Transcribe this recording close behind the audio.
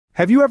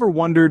Have you ever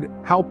wondered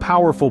how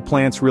powerful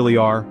plants really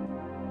are?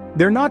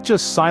 They're not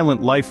just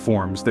silent life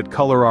forms that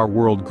color our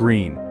world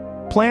green.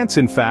 Plants,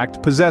 in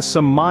fact, possess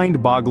some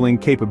mind-boggling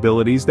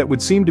capabilities that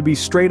would seem to be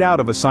straight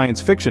out of a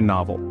science fiction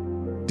novel.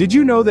 Did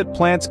you know that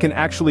plants can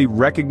actually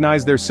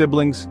recognize their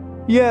siblings?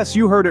 Yes,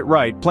 you heard it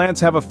right,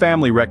 plants have a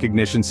family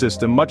recognition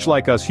system much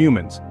like us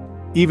humans.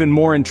 Even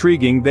more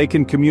intriguing, they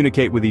can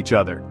communicate with each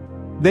other.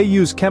 They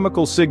use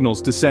chemical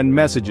signals to send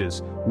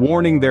messages,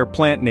 warning their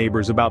plant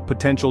neighbors about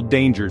potential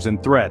dangers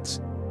and threats.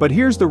 But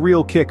here's the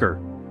real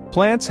kicker.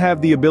 Plants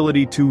have the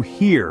ability to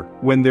hear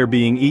when they're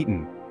being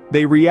eaten.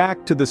 They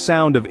react to the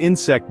sound of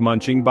insect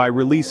munching by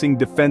releasing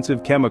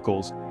defensive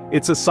chemicals.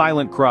 It's a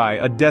silent cry,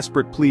 a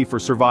desperate plea for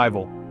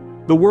survival.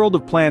 The world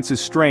of plants is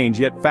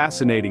strange yet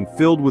fascinating,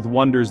 filled with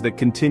wonders that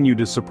continue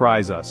to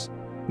surprise us.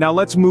 Now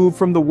let's move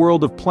from the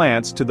world of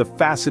plants to the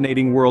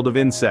fascinating world of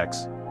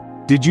insects.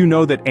 Did you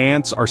know that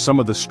ants are some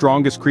of the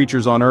strongest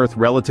creatures on Earth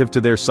relative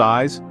to their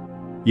size?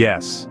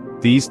 Yes,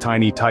 these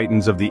tiny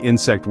titans of the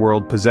insect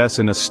world possess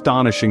an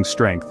astonishing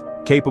strength,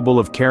 capable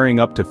of carrying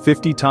up to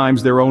 50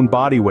 times their own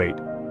body weight.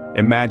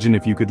 Imagine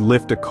if you could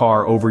lift a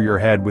car over your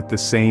head with the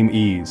same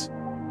ease.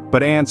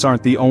 But ants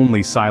aren't the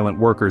only silent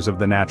workers of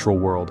the natural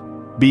world.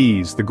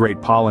 Bees, the great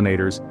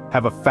pollinators,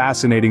 have a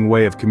fascinating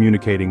way of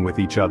communicating with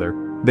each other.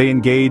 They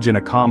engage in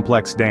a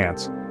complex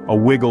dance, a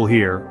wiggle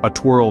here, a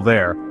twirl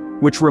there,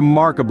 which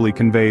remarkably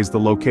conveys the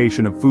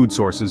location of food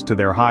sources to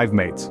their hive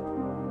mates.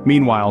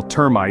 Meanwhile,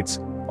 termites,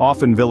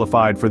 often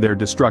vilified for their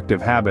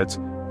destructive habits,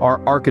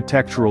 are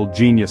architectural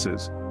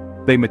geniuses.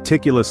 They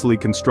meticulously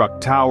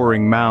construct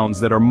towering mounds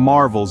that are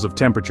marvels of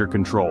temperature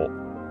control.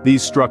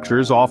 These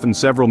structures, often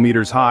several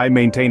meters high,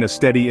 maintain a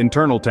steady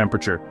internal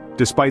temperature,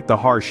 despite the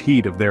harsh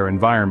heat of their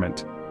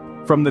environment.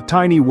 From the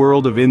tiny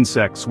world of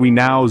insects, we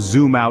now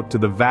zoom out to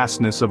the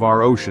vastness of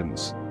our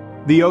oceans.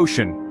 The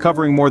ocean,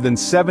 covering more than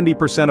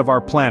 70% of our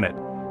planet,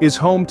 is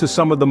home to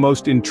some of the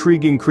most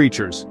intriguing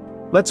creatures.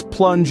 Let's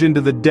plunge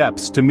into the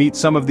depths to meet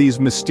some of these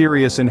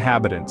mysterious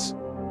inhabitants.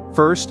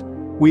 First,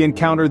 we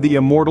encounter the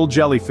immortal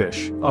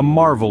jellyfish, a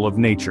marvel of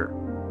nature.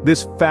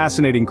 This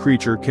fascinating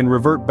creature can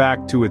revert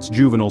back to its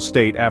juvenile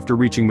state after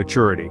reaching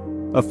maturity,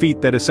 a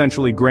feat that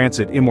essentially grants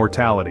it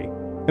immortality.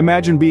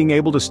 Imagine being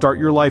able to start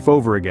your life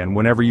over again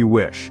whenever you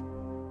wish.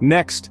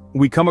 Next,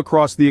 we come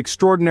across the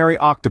extraordinary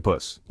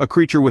octopus, a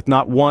creature with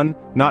not one,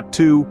 not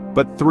two,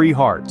 but 3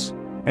 hearts.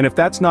 And if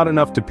that's not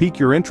enough to pique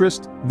your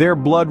interest, their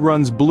blood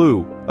runs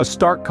blue, a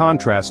stark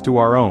contrast to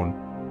our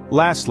own.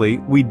 Lastly,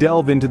 we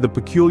delve into the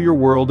peculiar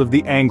world of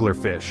the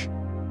anglerfish.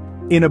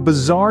 In a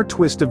bizarre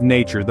twist of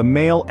nature, the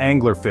male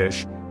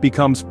anglerfish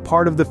becomes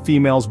part of the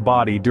female's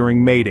body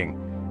during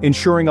mating,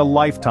 ensuring a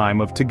lifetime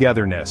of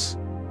togetherness.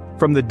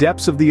 From the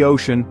depths of the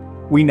ocean,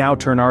 we now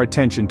turn our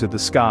attention to the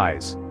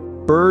skies.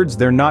 Birds,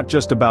 they're not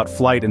just about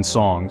flight and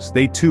songs,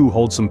 they too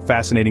hold some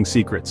fascinating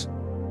secrets.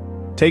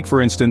 Take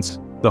for instance,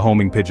 the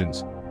homing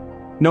pigeons.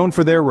 Known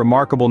for their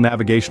remarkable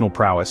navigational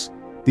prowess,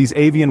 these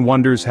avian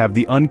wonders have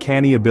the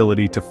uncanny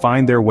ability to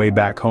find their way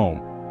back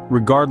home,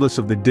 regardless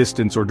of the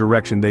distance or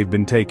direction they've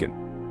been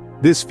taken.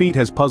 This feat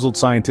has puzzled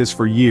scientists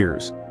for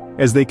years,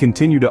 as they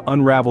continue to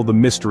unravel the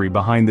mystery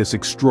behind this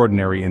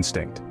extraordinary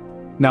instinct.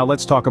 Now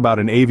let's talk about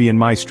an avian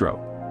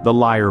maestro, the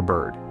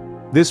lyrebird.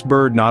 This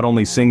bird not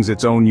only sings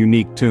its own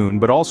unique tune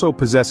but also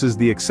possesses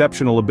the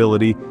exceptional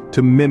ability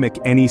to mimic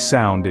any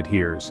sound it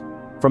hears.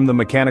 From the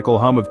mechanical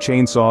hum of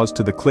chainsaws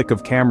to the click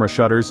of camera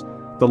shutters,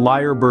 the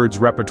lyrebird's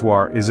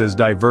repertoire is as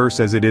diverse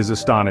as it is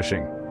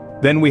astonishing.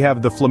 Then we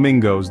have the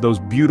flamingos, those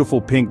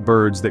beautiful pink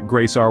birds that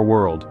grace our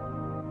world.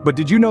 But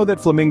did you know that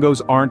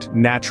flamingos aren't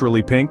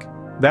naturally pink?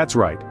 That's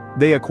right,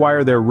 they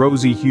acquire their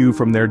rosy hue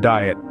from their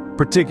diet,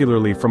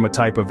 particularly from a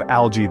type of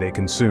algae they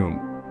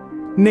consume.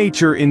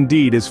 Nature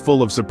indeed is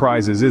full of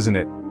surprises, isn't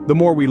it? The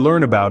more we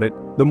learn about it,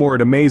 the more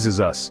it amazes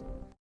us.